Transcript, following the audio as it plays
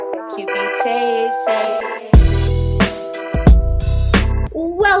Welcome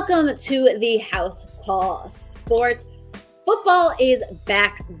to the House Call Sports. Football is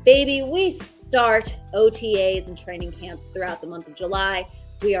back, baby. We start OTAs and training camps throughout the month of July.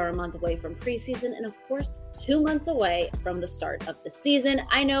 We are a month away from preseason and, of course, 2 months away from the start of the season.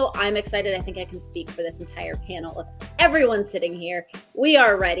 I know I'm excited. I think I can speak for this entire panel of everyone sitting here. We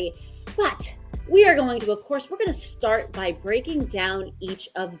are ready, but we are going to, of course, we're going to start by breaking down each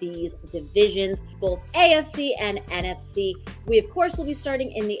of these divisions, both AFC and NFC. We, of course, will be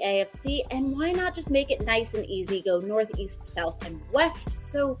starting in the AFC, and why not just make it nice and easy, go north, east, south, and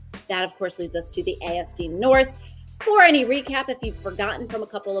west? So that, of course, leads us to the AFC North. For any recap, if you've forgotten from a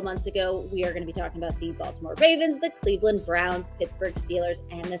couple of months ago, we are going to be talking about the Baltimore Ravens, the Cleveland Browns, Pittsburgh Steelers,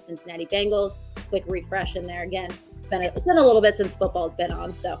 and the Cincinnati Bengals. Quick refresh in there again. It's been a little bit since football's been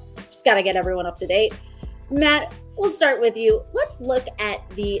on, so just got to get everyone up to date. Matt, we'll start with you. Let's look at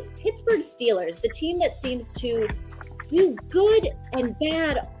the Pittsburgh Steelers, the team that seems to do good and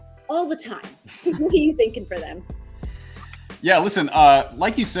bad all the time. What are you thinking for them? Yeah, listen,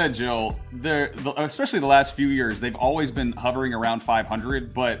 like you said, Jill, especially the last few years, they've always been hovering around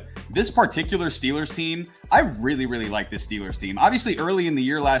 500. But this particular Steelers team, I really, really like this Steelers team. Obviously, early in the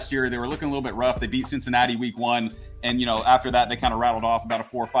year last year, they were looking a little bit rough. They beat Cincinnati week 1. And, after that, they kind of rattled off about a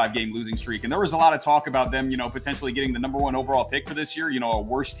 4 or 5 game losing streak. And there was a lot of talk about them, potentially getting the number 1 overall pick for this year, a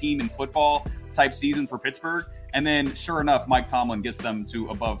worst team in football type season for Pittsburgh. And then sure enough, Mike Tomlin gets them to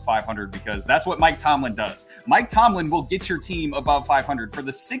above 500 because that's what Mike Tomlin does. Mike Tomlin will get your team above 500. For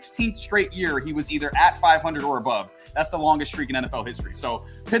the 16th straight year, he was either at 500 or above. That's the longest streak in NFL history. So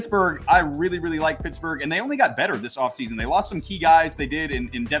Pittsburgh, I really, really like Pittsburgh. And they only got better this offseason. They lost some key guys. They did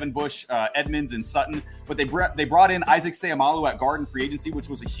in Devin Bush, Edmonds, and Sutton. But they brought in Isaac Seumalo at guard in free agency, which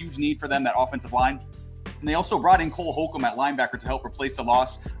was a huge need for them, that offensive line. And they also brought in Cole Holcomb at linebacker to help replace the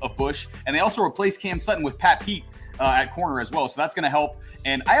loss of Bush. And they also replaced Cam Sutton with Pat Pete at corner as well. So that's going to help.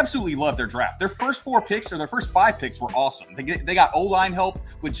 And I absolutely love their draft. Their first 5 picks were awesome. They got O-line help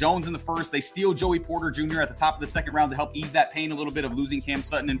with Jones in the first. They steal Joey Porter Jr. at the top of the second round to help ease that pain a little bit of losing Cam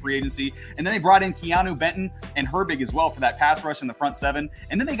Sutton in free agency. And then they brought in Keanu Benton and Herbig as well for that pass rush in the front 7.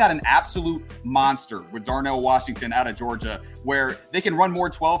 And then they got an absolute monster with Darnell Washington out of Georgia, where they can run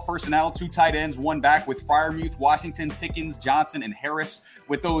more 12 personnel, 2 tight ends, 1 back with Freiermuth, Washington, Pickens, Johnson, and Harris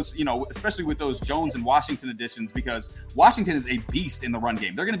with those, especially with those Jones and Washington additions, because Washington is a beast in the run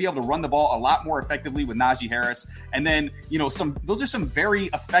game. They're going to be able to run the ball a lot more effectively with Najee Harris. And then, those are some very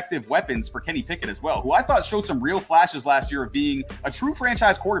effective weapons for Kenny Pickett as well, who I thought showed some real flashes last year of being a true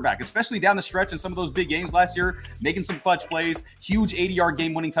franchise quarterback, especially down the stretch in some of those big games last year, making some clutch plays, huge 80-yard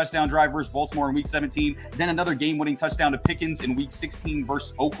game-winning touchdown drive versus Baltimore in week 17, then another game-winning touchdown to Pickens in week 16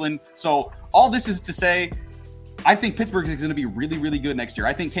 versus Oakland. So all this is to say, I think Pittsburgh is going to be really, really good next year.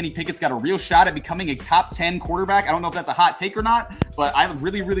 I think Kenny Pickett's got a real shot at becoming a top 10 quarterback. I don't know if that's a hot take or not, but I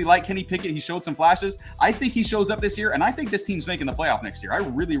really, really like Kenny Pickett. He showed some flashes. I think he shows up this year, and I think this team's making the playoff next year. I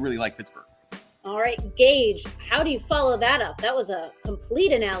really, really like Pittsburgh. All right, Gage, how do you follow that up? That was a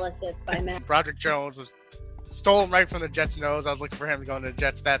complete analysis by Matt. Broderick Jones was stolen right from the Jets' nose. I was looking for him to go into the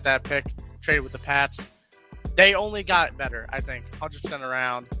Jets. That pick, traded with the Pats. They only got better, I think, 100%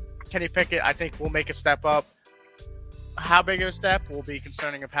 around. Kenny Pickett, I think, will make a step up. How big of a step will be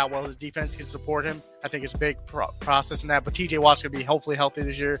concerning of how well his defense can support him. I think it's a big process in that. But TJ Watt's going to be hopefully healthy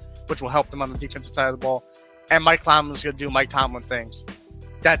this year, which will help them on the defensive side of the ball. And Mike Tomlin's going to do Mike Tomlin things.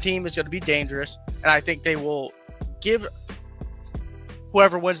 That team is going to be dangerous, and I think they will give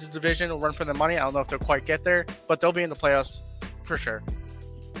whoever wins the division a run for their money. I don't know if they'll quite get there, but they'll be in the playoffs for sure.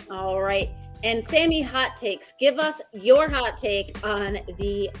 All right. And Sammy, hot takes. Give us your hot take on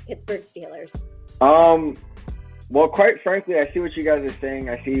the Pittsburgh Steelers. Well, quite frankly, I see what you guys are saying.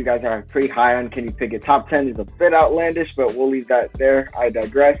 I see you guys are pretty high on Kenny Pickett. Top 10 is a bit outlandish, but we'll leave that there. I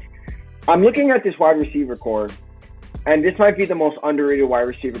digress. I'm looking at this wide receiver core, and this might be the most underrated wide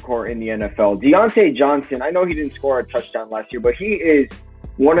receiver core in the NFL. Deontay Johnson, I know he didn't score a touchdown last year, but he is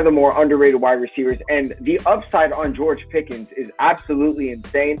one of the more underrated wide receivers. And the upside on George Pickens is absolutely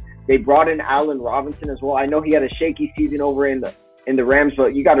insane. They brought in Allen Robinson as well. I know he had a shaky season over in the Rams,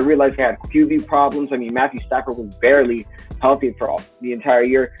 but you got to realize they had QB problems. I mean, Matthew Stafford was barely healthy for the entire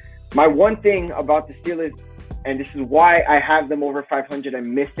year. My one thing about the Steelers, and this is why I have them over 500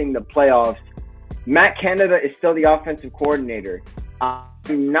 and missing the playoffs, Matt Canada is still the offensive coordinator.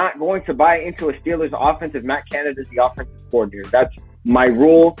 I'm not going to buy into a Steelers offense if Matt Canada is the offensive coordinator. That's my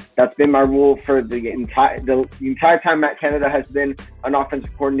rule. That's been my rule for the entire time Matt Canada has been an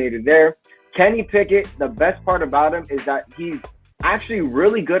offensive coordinator there. Kenny Pickett, the best part about him is that he's actually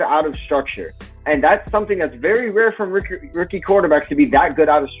really good out of structure. And that's something that's very rare from rookie quarterbacks to be that good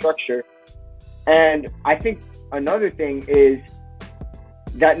out of structure. And I think another thing is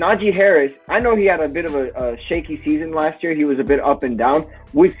that Najee Harris, I know he had a bit of a shaky season last year. He was a bit up and down.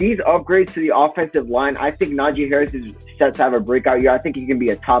 With these upgrades to the offensive line, I think Najee Harris is set to have a breakout year. I think he can be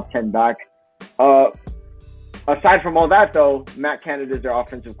a top 10 back. Aside from all that, though, Matt Canada is their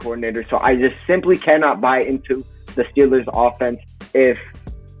offensive coordinator, so I just simply cannot buy into the Steelers' offense if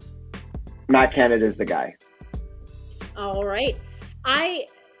Matt Canada is the guy. All right.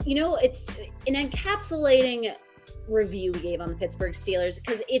 It's an encapsulating review we gave on the Pittsburgh Steelers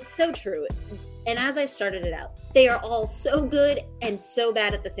because it's so true. And as I started it out, they are all so good and so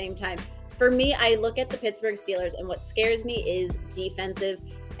bad at the same time. For me, I look at the Pittsburgh Steelers and what scares me is defensive,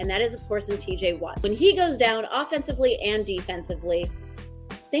 and that is, of course, in TJ Watt. When he goes down offensively and defensively,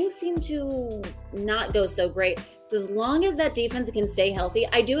 things seem to not go so great. So as long as that defense can stay healthy,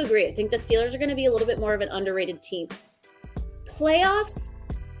 I do agree. I think the Steelers are going to be a little bit more of an underrated team. Playoffs,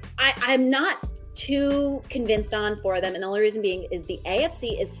 I'm not too convinced on for them, and the only reason being is the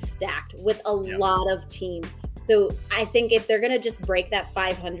AFC is stacked with a lot of teams. So I think if they're going to just break that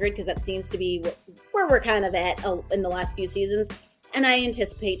 500, because that seems to be where we're kind of at in the last few seasons, and I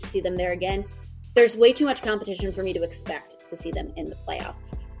anticipate to see them there again, there's way too much competition for me to expect to see them in the playoffs.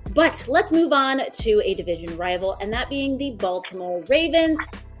 But let's move on to a division rival, and that being the Baltimore Ravens,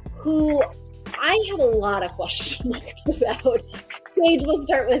 who I have a lot of question marks about. Paige, we'll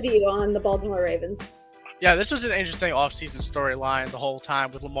start with you on the Baltimore Ravens. Yeah, this was an interesting offseason storyline the whole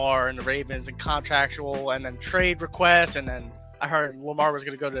time with Lamar and the Ravens and contractual and then trade requests. And then I heard Lamar was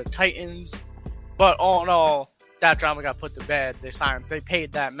going to go to the Titans. But all in all, that drama got put to bed. They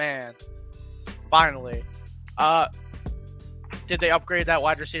paid that man. Finally. Did they upgrade that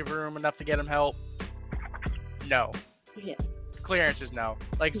wide receiver room enough to get him help? No. Yeah. Clearance is no.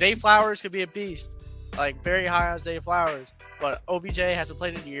 Like, Zay Flowers could be a beast. Like, very high on Zay Flowers. But OBJ hasn't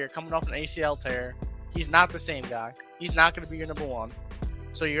played in a year, coming off an ACL tear. He's not the same guy. He's not going to be your number one.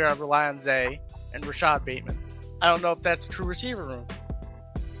 So you're going to rely on Zay and Rashad Bateman. I don't know if that's a true receiver room.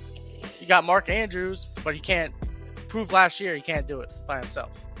 You got Mark Andrews, but he can't prove last year he can't do it by himself.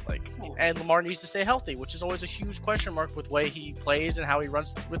 And Lamar needs to stay healthy, which is always a huge question mark with the way he plays and how he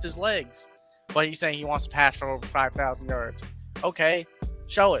runs with his legs. But he's saying he wants to pass for over 5,000 yards. Okay,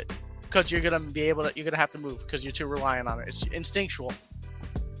 show it. Because you're going to have to move because you're too reliant on it. It's instinctual.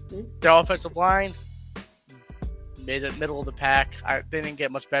 Their offensive line, middle of the pack. They didn't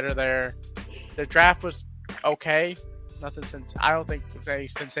get much better there. Their draft was okay. I don't think it's a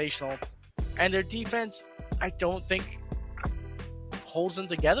sensational. And their defense, I don't think holds them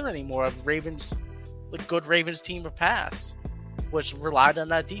together anymore. The good Ravens team of past, which relied on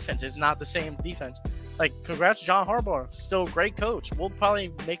that defense, is not the same defense. Congrats to John Harbaugh. Still a great coach. We'll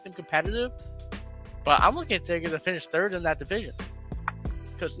probably make them competitive, but I'm looking at they're going to finish third in that division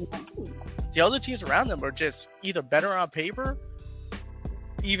because the other teams around them are just either better on paper,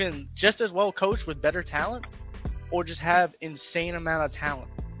 even just as well coached with better talent, or just have insane amount of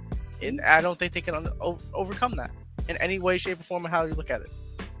talent. And I don't think they can overcome that in any way, shape, or form of how you look at it.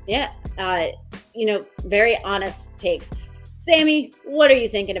 Yeah. Very honest takes. Sammy, what are you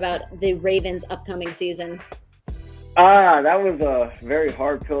thinking about the Ravens' upcoming season? That was a very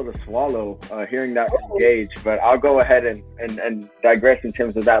hard pill to swallow, hearing that from Gage, but I'll go ahead and digress in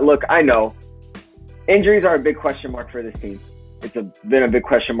terms of that. Look, I know injuries are a big question mark for this team. It's been a big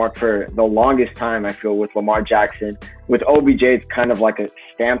question mark for the longest time, I feel, with Lamar Jackson. With OBJ, it's kind of like a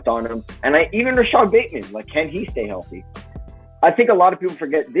stamped on him. And even Rashad Bateman, can he stay healthy? I think a lot of people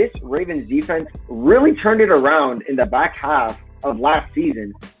forget this Ravens defense really turned it around in the back half of last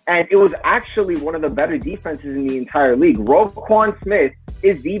season. And it was actually one of the better defenses in the entire league. Roquan Smith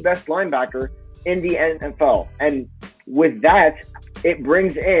is the best linebacker in the NFL. And with that, it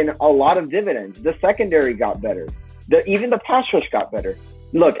brings in a lot of dividends. The secondary got better. Even the pass rush got better.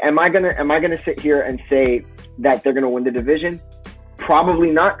 Look, am I gonna sit here and say that they're gonna win the division?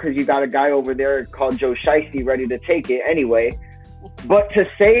 Probably not, because you got a guy over there called Joe Shiesty ready to take it anyway. But to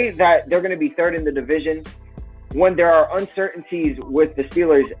say that they're going to be third in the division when there are uncertainties with the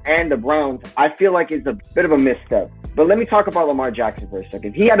Steelers and the Browns, I feel like it's a bit of a misstep. But let me talk about Lamar Jackson for a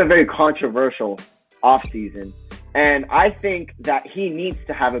second. He had a very controversial offseason, and I think that he needs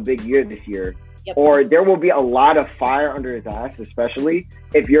to have a big year this year, or there will be a lot of fire under his ass, especially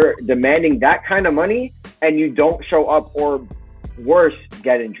if you're demanding that kind of money and you don't show up, or worse,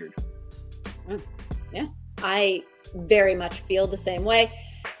 get injured. Yeah, I very much feel the same way.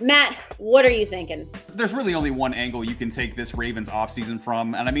 Matt, what are you thinking? There's really only one angle you can take this Ravens offseason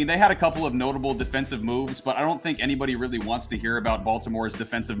from. And I mean, they had a couple of notable defensive moves, but I don't think anybody really wants to hear about Baltimore's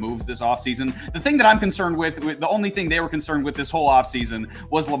defensive moves this offseason. The thing that I'm concerned with, the only thing they were concerned with this whole offseason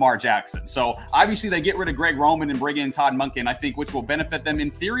was Lamar Jackson. So obviously they get rid of Greg Roman and bring in Todd Monken, I think, which will benefit them in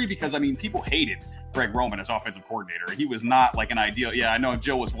theory, because I mean, people hated Greg Roman as offensive coordinator. He was not like an ideal. Yeah, I know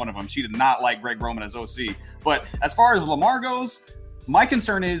Jill was one of them. She did not like Greg Roman as OC. But as far as Lamar goes, my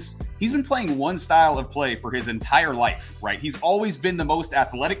concern is he's been playing one style of play for his entire life, right? He's always been the most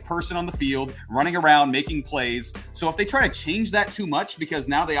athletic person on the field, running around, making plays. So if they try to change that too much, because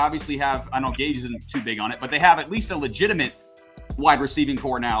now they obviously have, I know Gage isn't too big on it, but they have at least a legitimate wide receiving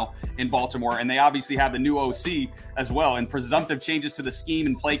core now in Baltimore, and they obviously have the new OC as well, and presumptive changes to the scheme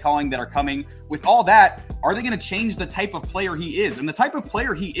and play calling that are coming. With all that, are they going to change the type of player he is? And the type of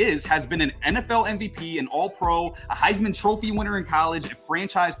player he is has been an NFL MVP, an All-Pro, a Heisman Trophy winner in college, a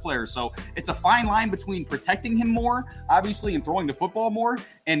franchise player. So it's a fine line between protecting him more, obviously, and throwing the football more,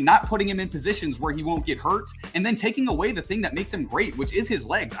 and not putting him in positions where he won't get hurt, and then taking away the thing that makes him great, which is his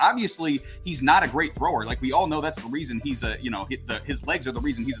legs. Obviously, he's not a great thrower. Like, we all know that's the reason he's his legs are the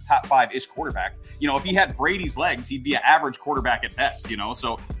reason he's a top 5-ish quarterback. If he had Brady's legs, he'd be an average quarterback at best,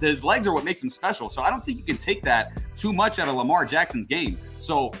 so his legs are what makes him special. So I don't think you can take that too much out of Lamar Jackson's game.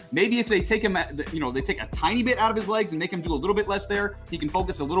 So maybe if they take him, they take a tiny bit out of his legs and make him do a little bit less there, he can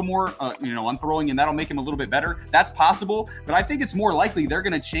focus a little more, on throwing, and that'll make him a little bit better. That's possible, but I think it's more likely they're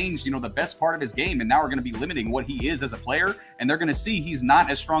going to change, the best part of his game, and now we're going to be limiting what he is as a player, and they're going to see he's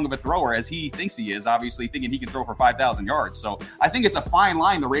not as strong of a thrower as he thinks he is, obviously thinking he can throw for 5,000 yards. So I think it's a fine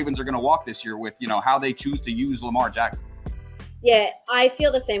line the Ravens are going to walk this year with, how they choose to use Lamar Jackson. Yeah, I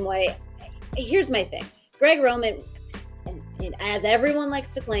feel the same way. Here's my thing. Greg Roman, as everyone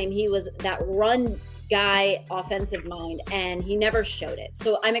likes to claim, he was that run guy, offensive mind, and he never showed it.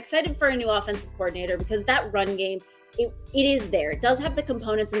 So I'm excited for a new offensive coordinator, because that run game, it is there. It does have the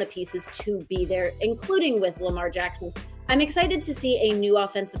components and the pieces to be there, including with Lamar Jackson. I'm excited to see a new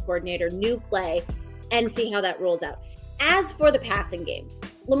offensive coordinator, new play, and see how that rolls out. As for the passing game,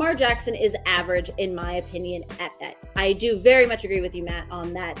 Lamar Jackson is average, in my opinion, at that. I do very much agree with you, Matt,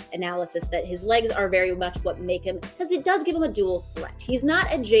 on that analysis that his legs are very much what make him, because it does give him a dual threat. He's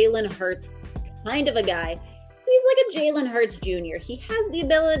not a Jalen Hurts kind of a guy. He's like a Jalen Hurts Jr. He has the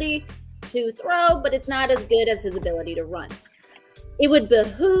ability to throw, but it's not as good as his ability to run. It would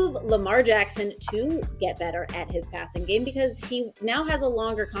behoove Lamar Jackson to get better at his passing game, because he now has a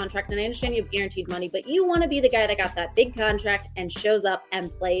longer contract, and I understand you have guaranteed money, but you want to be the guy that got that big contract and shows up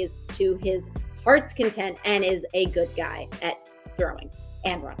and plays to his heart's content and is a good guy at throwing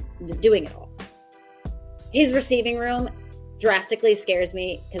and running, doing it all. His receiving room drastically scares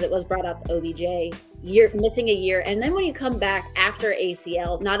me, because it was brought up, OBJ, missing a year. And then when you come back after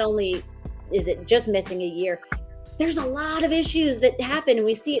ACL, not only is it just missing a year, there's a lot of issues that happen, and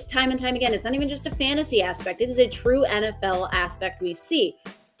we see it time and time again. It's not even just a fantasy aspect. It is a true NFL aspect we see.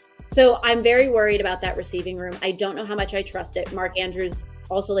 So I'm very worried about that receiving room. I don't know how much I trust it. Mark Andrews,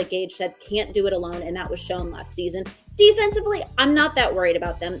 also like Gage said, can't do it alone, and that was shown last season. Defensively, I'm not that worried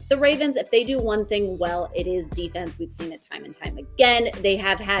about them. The Ravens, if they do one thing well, it is defense. We've seen it time and time again. They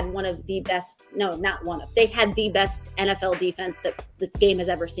have had one of the best, no, not one of, they had the best NFL defense that this game has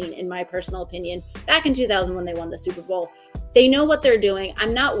ever seen, in my personal opinion, back in 2000 when they won the Super Bowl. They know what they're doing.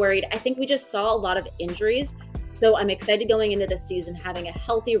 I'm not worried. I think we just saw a lot of injuries. So I'm excited going into this season, having a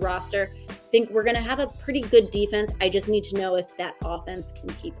healthy roster. I think we're going to have a pretty good defense. I just need to know if that offense can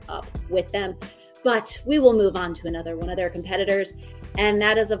keep up with them. But we will move on to another one of their competitors, and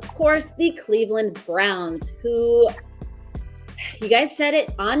that is, of course, the Cleveland Browns, who, you guys said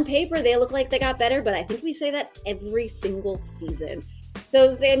it, on paper, they look like they got better, but I think we say that every single season.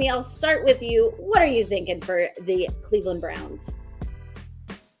 So, Sammy, I'll start with you. What are you thinking for the Cleveland Browns?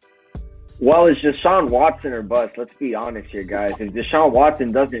 Well, it's Deshaun Watson or bust. Let's be honest here, guys. If Deshaun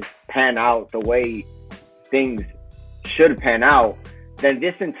Watson doesn't pan out the way things should pan out, then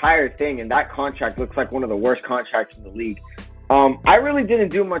this entire thing and that contract looks like one of the worst contracts in the league. I really didn't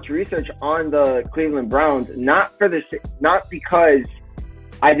do much research on the Cleveland Browns, not because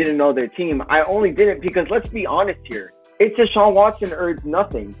I didn't know their team. I only did it because, let's be honest here, it's Deshaun Watson or it's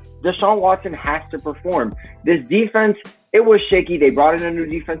nothing. Deshaun Watson has to perform. This defense, it was shaky. They brought in a new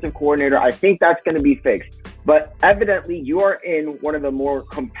defensive coordinator. I think that's going to be fixed. But evidently, you are in one of the more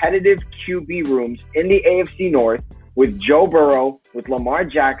competitive QB rooms in the AFC North, with Joe Burrow, with Lamar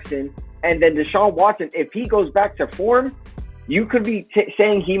Jackson, and then Deshaun Watson. If he goes back to form, you could be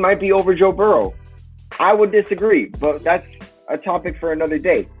saying he might be over Joe Burrow. I would disagree, but that's a topic for another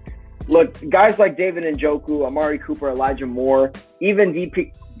day. Look, guys like David Njoku, Amari Cooper, Elijah Moore, even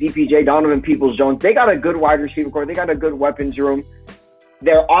DPJ, Donovan Peoples-Jones, they got a good wide receiver core. They got a good weapons room.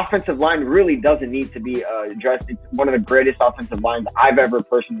 Their offensive line really doesn't need to be addressed. It's one of the greatest offensive lines I've ever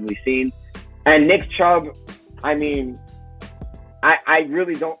personally seen. And Nick Chubb, I mean, I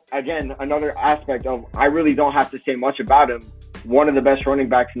really don't, again, another aspect of I really don't have to say much about him. One of the best running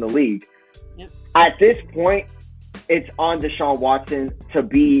backs in the league. Yep. At this point, it's on Deshaun Watson to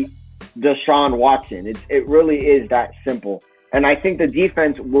be Deshaun Watson. It really is that simple. And I think the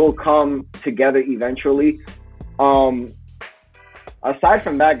defense will come together eventually. Aside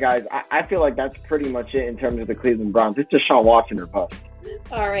from that, guys, I feel like that's pretty much it in terms of the Cleveland Browns. It's Deshaun Watson or bust.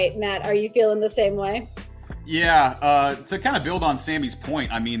 All right, Matt, are you feeling the same way? Yeah, to kind of build on Sammy's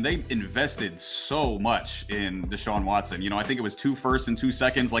point, I mean, they invested so much in Deshaun Watson. You know, I think it was 2 firsts and 2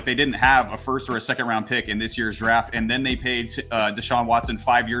 seconds. Like, they didn't have a first or a second round pick in this year's draft, and then they paid Deshaun Watson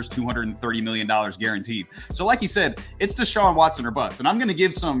 5 years, $230 million guaranteed. So like you said, it's Deshaun Watson or bust. And I'm going to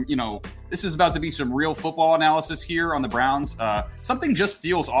give some, you know, this is about to be some real football analysis here on the Browns. Something just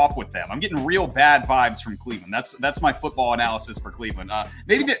feels off with them. I'm getting real bad vibes from Cleveland. That's my football analysis for Cleveland.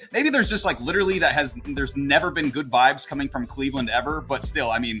 Maybe there's just like literally there's never been good vibes coming from Cleveland ever. But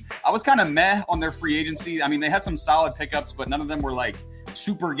still, I mean, I was kind of meh on their free agency. I mean, they had some solid pickups, but none of them were like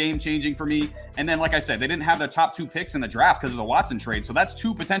super game changing for me. And then, like I said, they didn't have their top 2 picks in the draft because of the Watson trade. So that's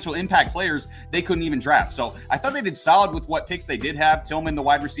 2 potential impact players they couldn't even draft. So I thought they did solid with what picks they did have. Tillman, the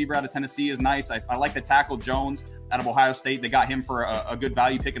wide receiver out of Tennessee, is nice. I like the tackle Jones out of Ohio State. They got him for a good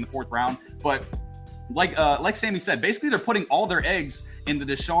value pick in the 4th round. But like Sammy said, basically they're putting all their eggs in the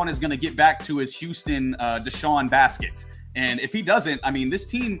Deshaun is going to get back to his Houston Deshaun basket. And if he doesn't, I mean, this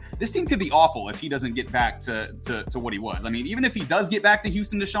team could be awful if he doesn't get back to what he was. I mean, even if he does get back to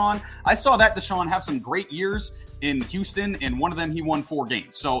Houston Deshaun, I saw that Deshaun have some great years in Houston, and one of them he won 4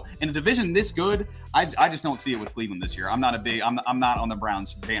 games. So in a division this good, I just don't see it with Cleveland this year. I'm not on the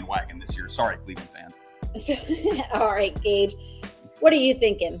Browns bandwagon this year. Sorry, Cleveland fan. All right, Gage, what are you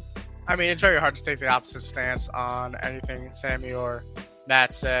thinking? I mean, it's very hard to take the opposite stance on anything Sammy or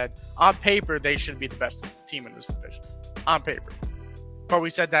Matt said. On paper, they should be the best team in this division. On paper. But we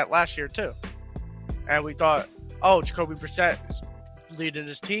said that last year too. And we thought, oh, Jacoby Brissett is leading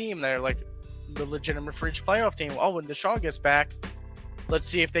his team. They're like the legitimate fringe playoff team. Oh, when Deshaun gets back, let's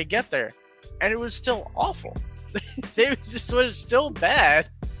see if they get there. And it was still awful. It was still bad.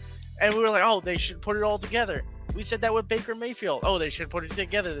 And we were like, oh, they should put it all together. We said that with Baker Mayfield. Oh, they should put it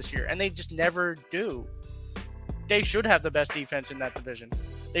together this year. And they just never do. They should have the best defense in that division.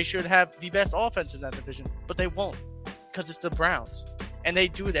 They should have the best offense in that division. But they won't. Because it's the Browns. And they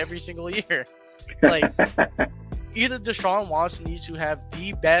do it every single year. Like, either Deshaun Watson needs to have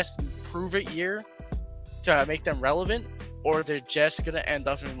the best prove-it year to make them relevant, or they're just going to end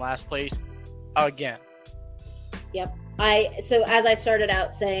up in last place again. Yep. So as I started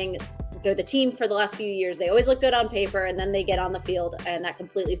out saying, they're the team for the last few years. They always look good on paper, and then they get on the field, and that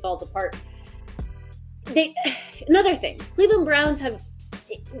completely falls apart. Another thing, Cleveland Browns have,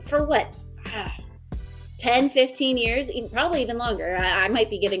 for what, 10, 15 years, probably even longer. I might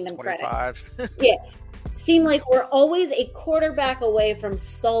be giving them 25. Credit. Yeah. Seem like we're always a quarterback away from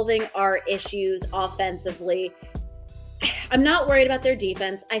solving our issues offensively. I'm not worried about their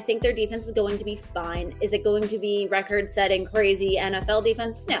defense. I think their defense is going to be fine. Is it going to be record-setting, crazy NFL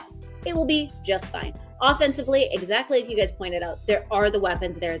defense? No. It will be just fine. Offensively, exactly like you guys pointed out, there are the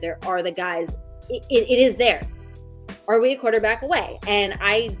weapons there. There are the guys. It is there. Are we a quarterback away? And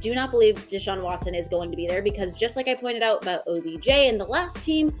I do not believe Deshaun Watson is going to be there because just like I pointed out about OBJ and the last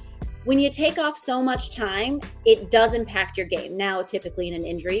team, when you take off so much time, it does impact your game. Now, typically in an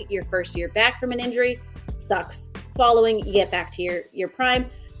injury, your first year back from an injury sucks. Following, you get back to your prime.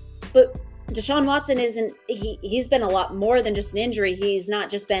 But Deshaun Watson he's been a lot more than just an injury. He's not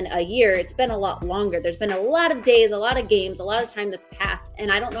just been a year. It's been a lot longer. There's been a lot of days, a lot of games, a lot of time that's passed.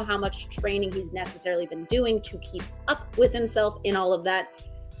 And I don't know how much training he's necessarily been doing to keep up with himself in all of that.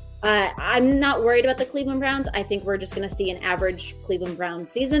 I'm not worried about the Cleveland Browns. I think we're just going to see an average Cleveland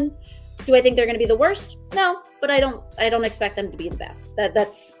Browns season. Do I think they're going to be the worst? No, but I don't expect them to be the best.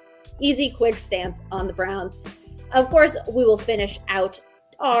 That's easy, quick stance on the Browns. Of course, we will finish out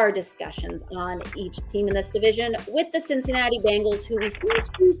our discussions on each team in this division with the Cincinnati Bengals, who we seem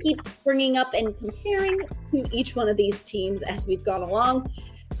to keep bringing up and comparing to each one of these teams as we've gone along.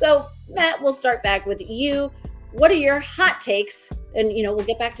 So, Matt, we'll start back with you. What are your hot takes? And, we'll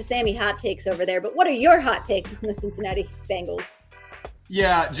get back to Sammy hot takes over there, but what are your hot takes on the Cincinnati Bengals?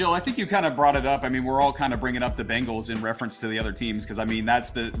 Yeah, Jill, I think you kind of brought it up. I mean, we're all kind of bringing up the Bengals in reference to the other teams because, I mean,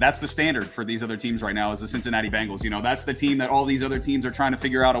 that's the standard for these other teams right now is the Cincinnati Bengals. You know, that's the team that all these other teams are trying to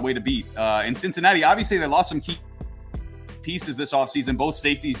figure out a way to beat. And Cincinnati, obviously, they lost some key pieces this offseason, both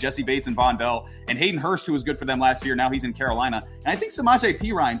safeties, Jesse Bates and Von Bell, and Hayden Hurst, who was good for them last year. Now he's in Carolina. And I think Samaje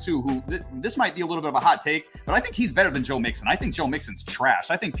Perine, too, who this might be a little bit of a hot take, but I think he's better than Joe Mixon. I think Joe Mixon's trash.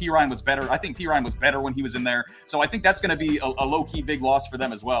 I think Perine was better. I think Perine was better when he was in there. So I think that's going to be a low-key big loss for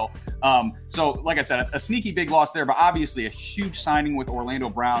them as well. So, like I said, a sneaky big loss there, but obviously a huge signing with Orlando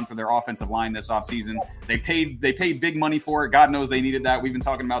Brown for their offensive line this offseason. They paid big money for it. God knows they needed that. We've been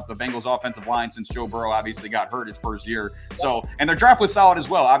talking about the Bengals offensive line since Joe Burrow obviously got hurt his first year. So, and their draft was solid as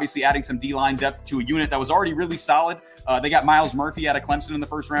well, obviously adding some D-line depth to a unit that was already really solid. They got Miles Murphy out of Clemson in the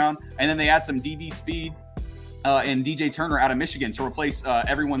first round, and then they add some DB speed and DJ Turner out of Michigan to replace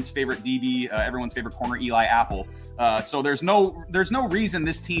everyone's favorite DB, everyone's favorite corner, Eli Apple. So there's no reason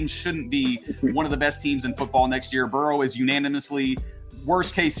this team shouldn't be one of the best teams in football next year. Burrow is unanimously,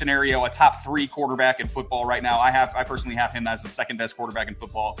 worst case scenario, a top 3 quarterback in football right now. I personally have him as the second best quarterback in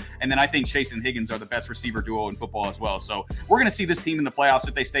football. And then I think Chase and Higgins are the best receiver duo in football as well. So we're going to see this team in the playoffs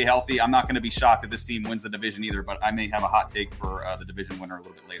if they stay healthy. I'm not going to be shocked if this team wins the division either, but I may have a hot take for the division winner a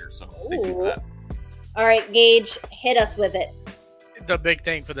little bit later. So stay tuned for that. All right, Gage, hit us with it. The big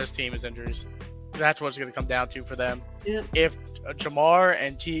thing for this team is injuries. That's what it's going to come down to for them. Yeah. If Jamar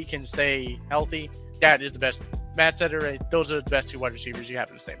and T can stay healthy, that is the best. Matt said it right. Those are the best 2 wide receivers you have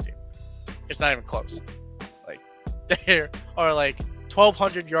in the same team. It's not even close. Like, there are like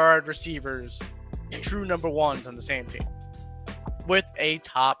 1,200-yard receivers, true number ones on the same team, with a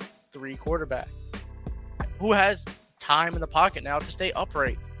top 3 quarterback who has time in the pocket now to stay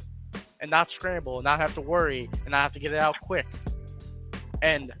upright and not scramble and not have to worry and not have to get it out quick.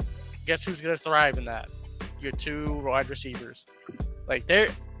 And guess who's going to thrive in that? Your 2 wide receivers. Like, they're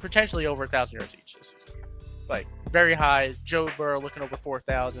potentially over 1,000 yards each this season. Like, very high. Joe Burrow looking over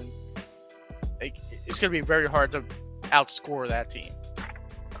 4,000. Like, it's going to be very hard to outscore that team.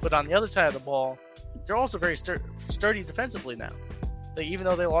 But on the other side of the ball, they're also very sturdy defensively now. Like, even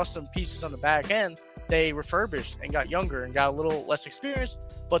though they lost some pieces on the back end, they refurbished and got younger and got a little less experience,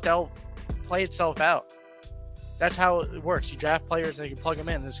 but they'll play itself out. That's how it works. You draft players and you can plug them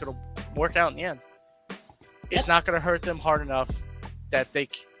in, and it's going to work out in the end. It's not going to hurt them hard enough that they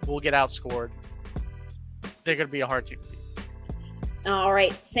will get outscored. They're going to be a hard team to beat. All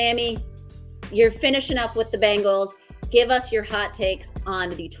right, Sammy, you're finishing up with the Bengals. Give us your hot takes on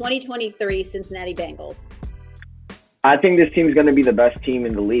the 2023 Cincinnati Bengals. I think this team is going to be the best team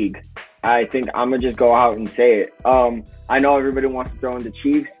in the league. I think I'm going to just go out and say it. I know everybody wants to throw in the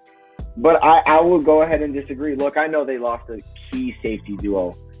Chiefs, but I will go ahead and disagree. Look, I know they lost a key safety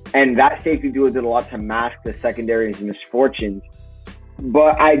duo, and that safety duo did a lot to mask the secondary's misfortunes.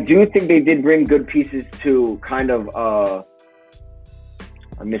 But I do think they did bring good pieces to kind of,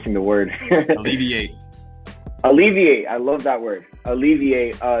 I'm missing the word. Alleviate. I love that word.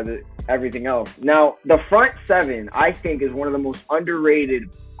 Alleviate everything else. Now, the front 7, I think, is one of the most underrated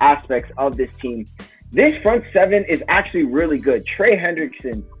aspects of this team. This front 7 is actually really good. Trey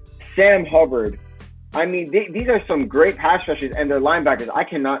Hendrickson, Sam Hubbard. I mean, these are some great pass rushers, and their linebackers. I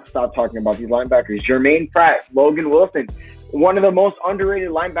cannot stop talking about these linebackers. Jermaine Pratt, Logan Wilson, one of the most underrated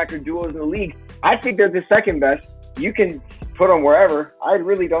linebacker duos in the league. I think they're the second best. You can put them wherever. I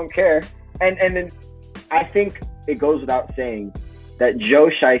really don't care. And then I think it goes without saying that Joe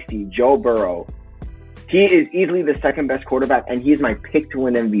Shiesty, Joe Burrow, he is easily the second best quarterback, and he's my pick to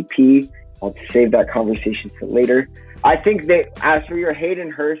win MVP. I'll save that conversation for later. I think as for the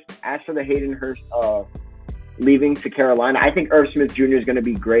Hayden Hurst leaving to Carolina, I think Irv Smith Jr. is going to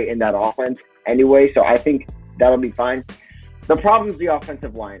be great in that offense anyway, so I think that'll be fine. The problem is the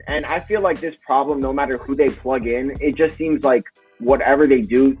offensive line, and I feel like this problem, no matter who they plug in, it just seems like whatever they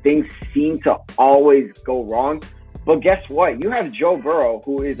do, things seem to always go wrong. But guess what? You have Joe Burrow,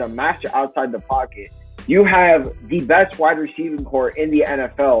 who is a master outside the pocket. You have the best wide receiving core in the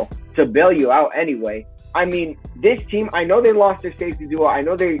NFL to bail you out anyway. I mean, this team, I know they lost their safety duo. I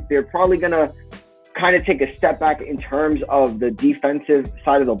know they're probably going to kind of take a step back in terms of the defensive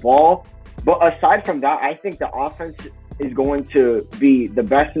side of the ball. But aside from that, I think the offense is going to be the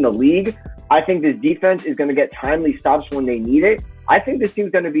best in the league. I think this defense is going to get timely stops when they need it. I think this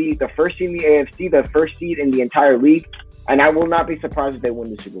team's going to be the first team in the AFC, the first seed in the entire league, and I will not be surprised if they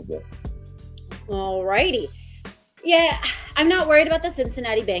win the Super Bowl. All righty. Yeah, I'm not worried about the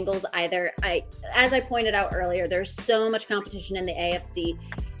Cincinnati Bengals either. As I pointed out earlier, there's so much competition in the AFC.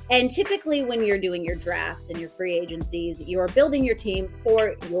 And typically when you're doing your drafts and your free agencies, you're building your team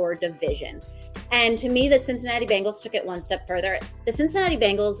for your division. And to me, the Cincinnati Bengals took it one step further. The Cincinnati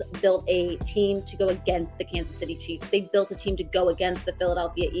Bengals built a team to go against the Kansas City Chiefs. They built a team to go against the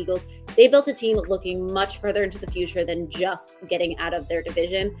Philadelphia Eagles. They built a team looking much further into the future than just getting out of their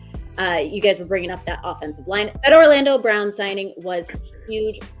division. You guys were bringing up that offensive line. That Orlando Brown signing was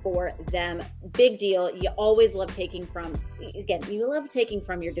huge for them. Big deal. You always love taking from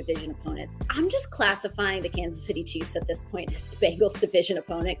your division opponents. I'm just classifying the Kansas City Chiefs at this point as the Bengals division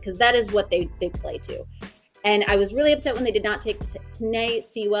opponent because that is what they play to. And I was really upset when they did not take Penei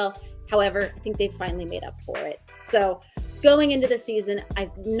Sewell. However, I think they've finally made up for it. So going into the season,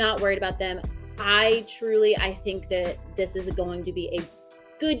 I'm not worried about them. I think that this is going to be a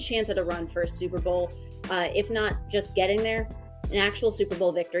good chance at a run for a Super Bowl, if not just getting there, an actual Super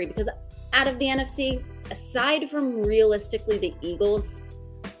Bowl victory. Because out of the NFC, aside from realistically the Eagles,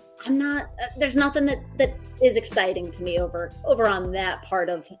 there's nothing that is exciting to me over on that part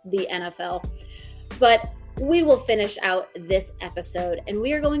of the NFL. But we will finish out this episode and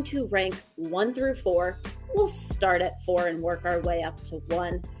we are going to rank 1 through 4. We'll start at 4 and work our way up to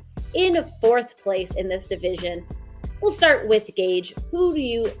 1. In fourth place in this division, we'll start with Gage. Who do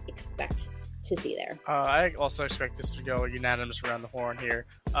you expect to see there? I also expect this to go unanimous around the horn here.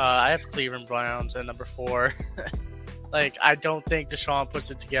 I have Cleveland Browns at number 4. I don't think Deshaun puts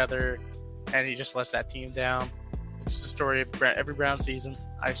it together and he just lets that team down. It's just a story of every Brown season.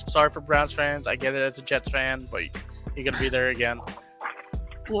 I'm sorry for Browns fans. I get it as a Jets fan, but you're going to be there again.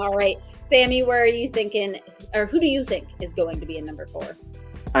 All right. Sammy, where are you thinking, or who do you think is going to be in number 4?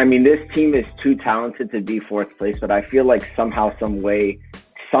 I mean, this team is too talented to be fourth place, but I feel like somehow, some way,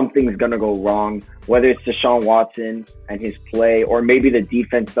 something's going to go wrong, whether it's Deshaun Watson and his play, or maybe the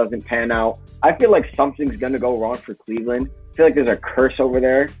defense doesn't pan out. I feel like something's going to go wrong for Cleveland. I feel like there's a curse over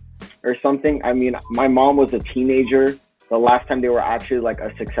there or something. I mean, my mom was a teenager the last time they were actually like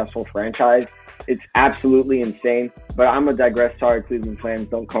a successful franchise. It's absolutely insane, but I'm a digress. Sorry, Cleveland fans,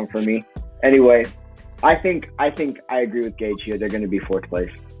 don't come for me. Anyway, I think I agree with Gage here. They're going to be fourth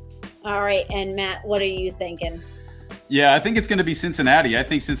place. All right. And Matt, what are you thinking? Yeah, I think it's going to be Cincinnati. I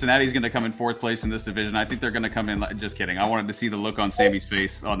think Cincinnati's going to come in fourth place in this division. I think they're going to come in. Just kidding. I wanted to see the look on Sammy's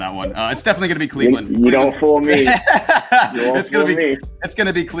face on that one. It's definitely going to be Cleveland. You don't fool me. It's going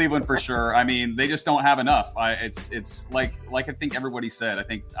to be Cleveland for sure. I mean, they just don't have enough. It's like I think everybody said. I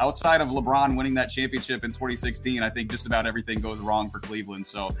think outside of LeBron winning that championship in 2016, I think just about everything goes wrong for Cleveland.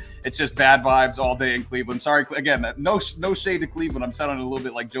 So it's just bad vibes all day in Cleveland. Sorry, again, no shade to Cleveland. I'm sounding a little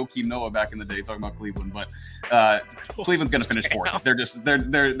bit like Joakim Noah back in the day talking about Cleveland, but Cleveland's going to finish fourth. They're just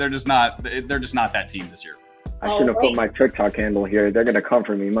not that team this year. I should have put my TikTok handle here. They're going to come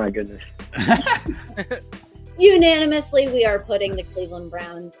for me. My goodness. Unanimously, we are putting the Cleveland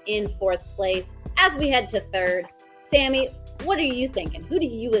Browns in fourth place. As we head to third, Sammy, what are you thinking? Who do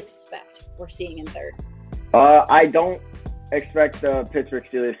you expect we're seeing in third? I don't expect the Pittsburgh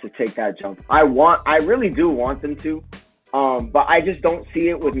Steelers to take that jump. I really do want them to. But I just don't see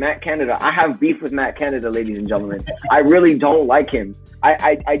it with Matt Canada. I have beef with Matt Canada, ladies and gentlemen. I really don't like him.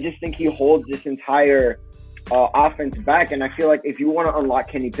 I just think he holds this entire offense back, and I feel like if you want to unlock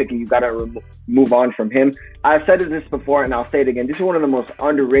Kenny Pickett, you got to move on from him. I've said this before, and I'll say it again. This is one of the most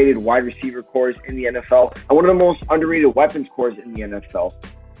underrated wide receiver cores in the NFL, and one of the most underrated weapons cores in the NFL.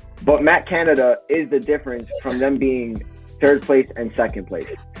 But Matt Canada is the difference from them being third place and second place.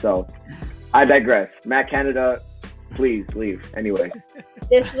 So I digress. Matt Canada, please leave. Anyway.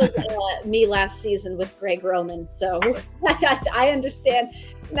 This was me last season with Greg Roman, so I understand.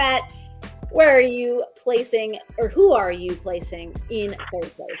 Matt, where are you placing, or who are you placing in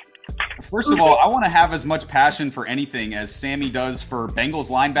third place? First of all, I want to have as much passion for anything as Sammy does for Bengals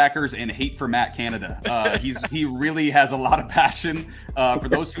linebackers and hate for Matt Canada. He really has a lot of passion for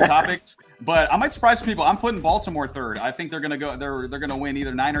those two topics. But I might surprise some people. I'm putting Baltimore third. I think they're gonna go. They're gonna win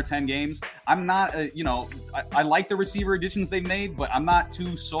either 9 or 10 games. I'm not. I like the receiver additions they've made, but I'm not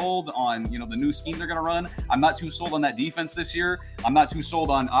too sold on the new scheme they're gonna run. I'm not too sold on that defense this year. I'm not too sold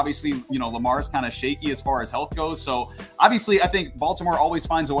on obviously Lamar's kind of shaky as far as health goes. So obviously I think Baltimore always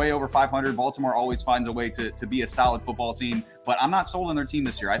finds a way over 500. Baltimore always finds a way to be a solid football team. But I'm not sold on their team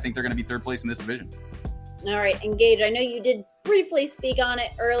this year. I think they're gonna be third place in this division. All right, Engage. I know you did briefly speak on it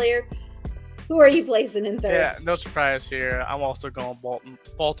earlier. Who are you placing in third? Yeah, no surprise here. I'm also going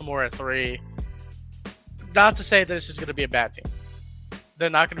Baltimore at 3. Not to say that this is going to be a bad team. They're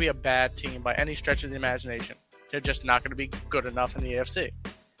not going to be a bad team by any stretch of the imagination. They're just not going to be good enough in the AFC.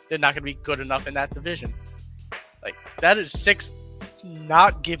 They're not going to be good enough in that division. That is 6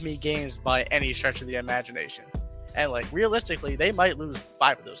 not give me games by any stretch of the imagination. And like realistically, they might lose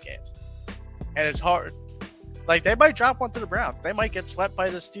 5 of those games, and it's hard. Like they might drop one to the Browns. They might get swept by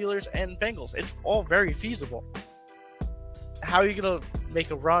the Steelers and Bengals. It's all very feasible. How are you gonna make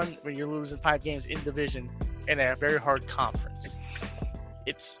a run when you're losing 5 games in division in a very hard conference?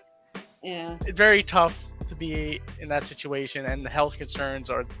 It's very tough to be in that situation, and the health concerns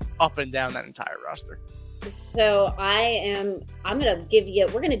are up and down that entire roster. So we're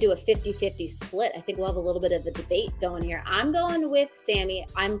going to do a 50-50 split. I think we'll have a little bit of a debate going here. I'm going with Sammy.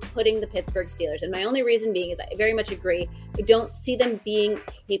 I'm putting the Pittsburgh Steelers. And my only reason being is I very much agree. I don't see them being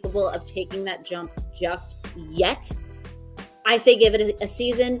capable of taking that jump just yet. I say give it a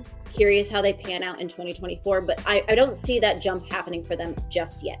season. Curious how they pan out in 2024, but I don't see that jump happening for them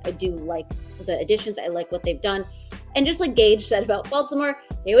just yet. I do like the additions. I like what they've done. And just like Gage said about Baltimore,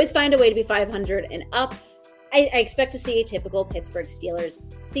 they always find a way to be 500 and up. I expect to see a typical Pittsburgh Steelers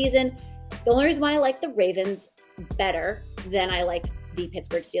season. The only reason why I like the Ravens better than I like the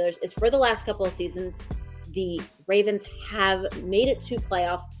Pittsburgh Steelers is for the last couple of seasons, the Ravens have made it to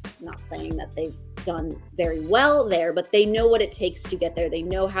playoffs. I'm not saying that they've done very well there, but they know what it takes to get there. They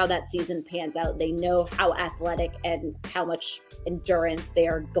know how that season pans out. They know how athletic and how much endurance they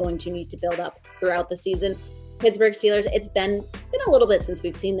are going to need to build up throughout the season. Pittsburgh Steelers, it's been a little bit since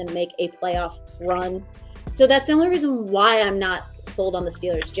we've seen them make a playoff run. So that's the only reason why I'm not sold on the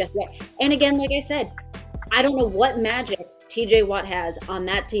Steelers just yet. And again, like I said, I don't know what magic TJ Watt has on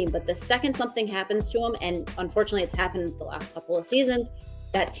that team, but the second something happens to him, and unfortunately it's happened the last couple of seasons,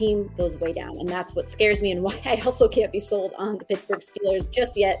 that team goes way down. And that's what scares me and why I also can't be sold on the Pittsburgh Steelers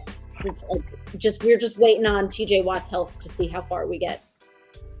just yet. It's like we're just waiting on TJ Watt's health to see how far we get.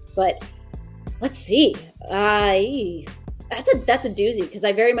 But let's see. That's a doozy because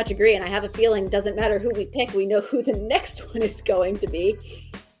I very much agree, and I have a feeling doesn't matter who we pick, we know who the next one is going to be.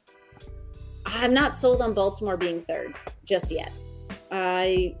 I'm not sold on Baltimore being third just yet.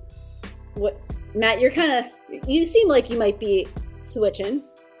 Matt, you seem like you might be switching.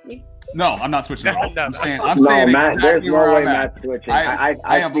 No, I'm not switching at all. No. I'm staying Matt, exactly there's no where way I'm at. Matt's switching. I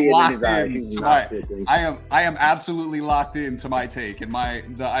am see it locked in in his to eyes. my. I am absolutely locked into my take, and I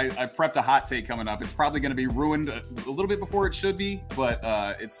prepped a hot take coming up. It's probably going to be ruined a little bit before it should be, but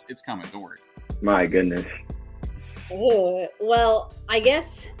it's coming. Don't worry. My goodness. Oh, well, I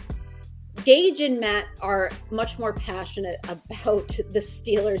guess Gage and Matt are much more passionate about the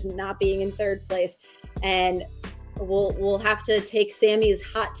Steelers not being in third place, and we'll have to take Sammy's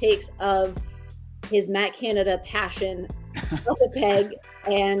hot takes of his Matt Canada passion up a peg,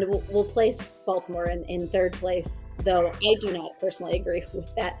 and we'll place Baltimore in third place, though I do not personally agree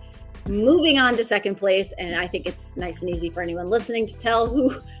with that. Moving on to second place, and I think it's nice and easy for anyone listening to tell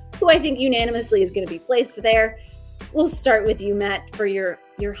who I think unanimously is going to be placed there. We'll start with you, Matt, for your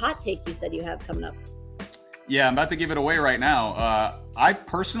hot take you said you have coming up. Yeah, I'm about to give it away right now. I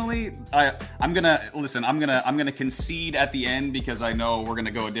personally, I'm gonna concede at the end because I know we're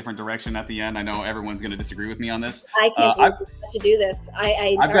gonna go a different direction at the end. I know everyone's gonna disagree with me on this. I can't to do this.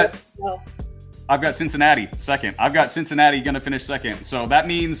 I've got Cincinnati second. I've got Cincinnati gonna finish second. So that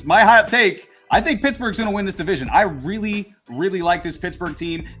means my hot take. I think Pittsburgh's going to win this division. I really, really like this Pittsburgh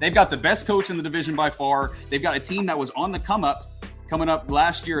team. They've got the best coach in the division by far. They've got a team that was on the coming up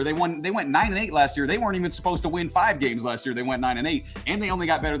last year. They went 9-8 last year. They weren't even supposed to win 5 games last year. They went 9-8, and they only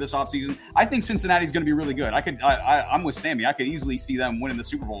got better this offseason. I think Cincinnati's going to be really good. I'm with Sammy. I could easily see them winning the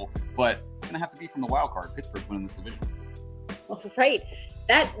Super Bowl, but it's going to have to be from the wild card. Pittsburgh winning this division. All right.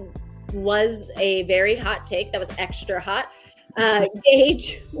 That was a very hot take. That was extra hot.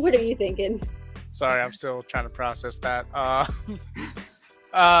 Gage, what are you thinking? Sorry, I'm still trying to process that. Wow.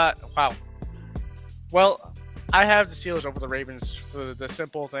 Well, I have the Steelers over the Ravens for the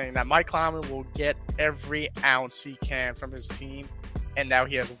simple thing that Mike Tomlin will get every ounce he can from his team, and now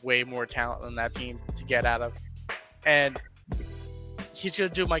he has way more talent than that team to get out of. And he's going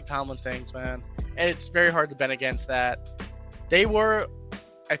to do Mike Tomlin things, man. And it's very hard to bet against that. They were,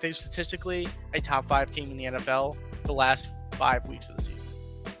 I think, statistically a top 5 team in the NFL the last 5 weeks of the season.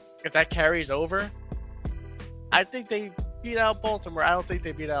 If that carries over, I think they beat out Baltimore. I don't think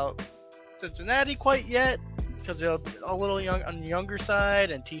they beat out Cincinnati quite yet because they're a little young on the younger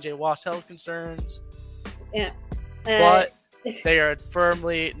side and TJ Watt's health concerns. Yeah. But they are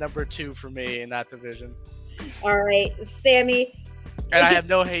firmly number 2 for me in that division. All right, Sammy. And I have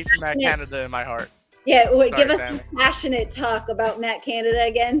no hate for Matt Canada in my heart. Yeah, Sorry, give us Sammy. some passionate talk about Matt Canada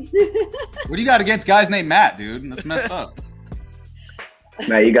again. What do you got against guys named Matt, dude? That's messed up.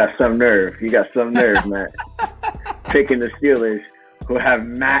 Matt, you got some nerve. Matt. Picking the Steelers, who have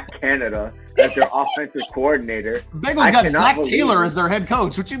Matt Canada as their offensive coordinator. Bengals got Zach Taylor as their head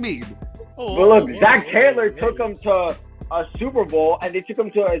coach. What you mean? But look, Zach Taylor took them to a Super Bowl, and they took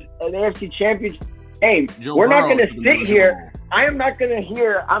them to an AFC Championship game. We're not going to sit here. I am not going to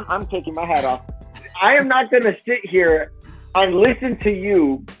hear. I'm taking my hat off. I am not going to sit here and listen to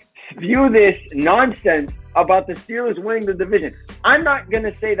you spew this nonsense about the Steelers winning the division. I'm not going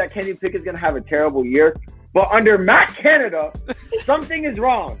to say that Kenny Pickett's going to have a terrible year, but under Matt Canada, something is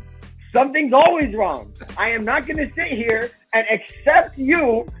wrong. Something's always wrong. I am not going to sit here and accept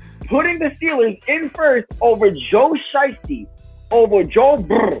you putting the Steelers in first over Joe Shiesty, over Joe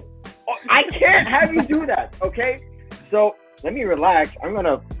Brr. I can't have you do that, okay? So let me relax. I'm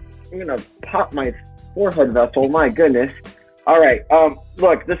gonna pop my forehead vessel. My goodness. All right.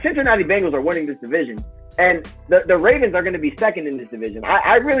 Look, the Cincinnati Bengals are winning this division, and the Ravens are going to be second in this division.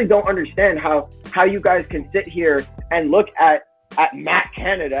 I really don't understand how you guys can sit here and look at Matt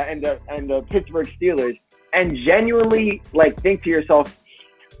Canada and the Pittsburgh Steelers and genuinely think to yourself,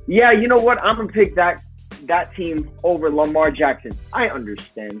 yeah, you know what? I'm gonna pick that team over Lamar Jackson. I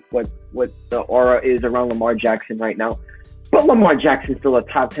understand what the aura is around Lamar Jackson right now, but Lamar Jackson's still a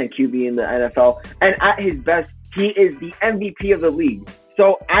top 10 QB in the NFL, and at his best, he is the MVP of the league.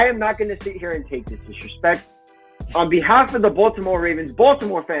 So I am not going to sit here and take this disrespect. On behalf of the Baltimore Ravens,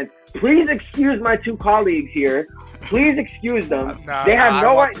 Baltimore fans, please excuse my two colleagues here. Please excuse them. They have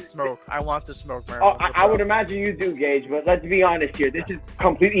no idea. I want the smoke, man. I would imagine you do, Gage, but let's be honest here. This is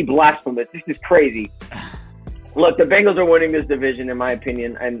completely blasphemous. This is crazy. Look, the Bengals are winning this division, in my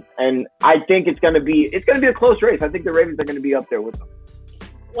opinion, and I think it's going to be a close race. I think the Ravens are going to be up there with them.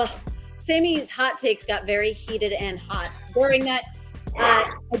 Well, Sammy's hot takes got very heated and hot during that.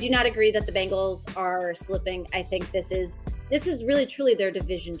 I do not agree that the Bengals are slipping. I think this is really truly their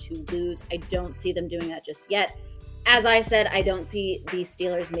division to lose. I don't see them doing that just yet. As I said, I don't see the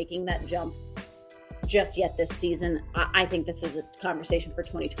Steelers making that jump just yet this season. I think this is a conversation for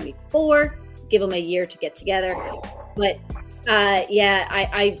 2024. Give them a year to get together. But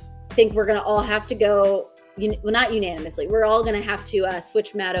I think we're going to all have to go, not unanimously. We're all going to have to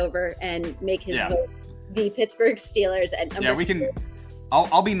switch Matt over and make his vote the Pittsburgh Steelers at number 2. We can.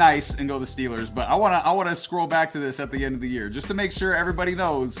 I'll be nice and go the Steelers, but I wanna scroll back to this at the end of the year just to make sure everybody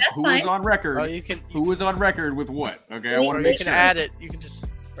knows who is on record. Who is on record with what? Okay, I want to make sure. You can add it. You can just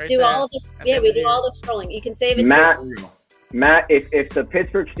do all this. Yeah, we do all the scrolling. You can save it. Matt, if the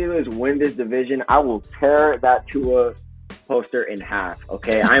Pittsburgh Steelers win this division, I will tear that Tua poster in half.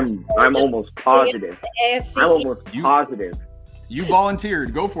 Okay, I'm almost positive. I'm almost positive. You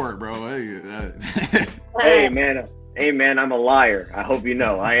volunteered. Go for it, bro. Hey, man, I'm a liar. I hope you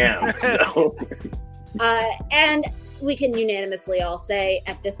know I am. And we can unanimously all say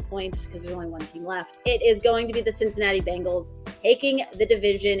at this point, because there's only one team left, it is going to be the Cincinnati Bengals taking the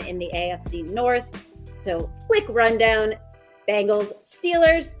division in the AFC North. So quick rundown: Bengals,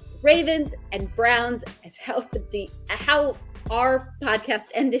 Steelers, Ravens, and Browns as how our podcast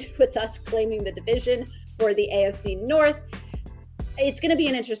ended with us claiming the division for the AFC North. It's going to be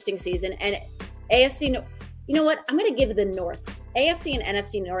an interesting season, and AFC North. You know what? I'm going to give the Norths, AFC and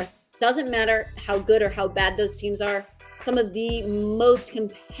NFC North, doesn't matter how good or how bad those teams are, some of the most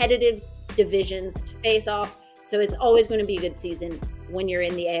competitive divisions to face off. So it's always going to be a good season when you're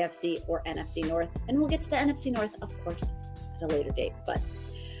in the AFC or NFC North. And we'll get to the NFC North, of course, at a later date. But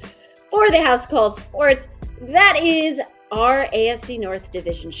for the HouseCall Sports, that is our AFC North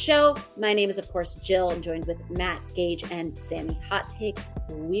Division show. My name is, of course, Jill. I'm joined with Matt, Gage, and Sammy. Hot takes.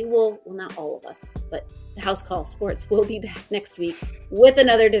 We will, well, not all of us, but the HouseCall Sports will be back next week with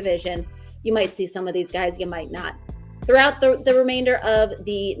another division. You might see some of these guys, you might not. Throughout the remainder of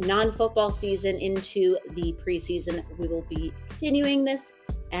the non-football season into the preseason, we will be continuing this.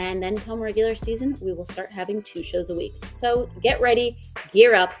 And then come regular season, we will start having 2 shows a week. So get ready,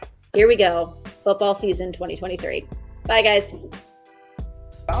 gear up. Here we go. Football season 2023. Bye, guys.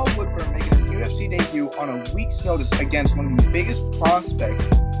 Val Woodburn making his UFC debut on a week's notice against one of the biggest prospects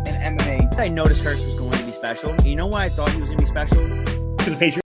in MMA. I noticed Hurst was going to be special. You know why I thought he was going to be special? Because the Patriots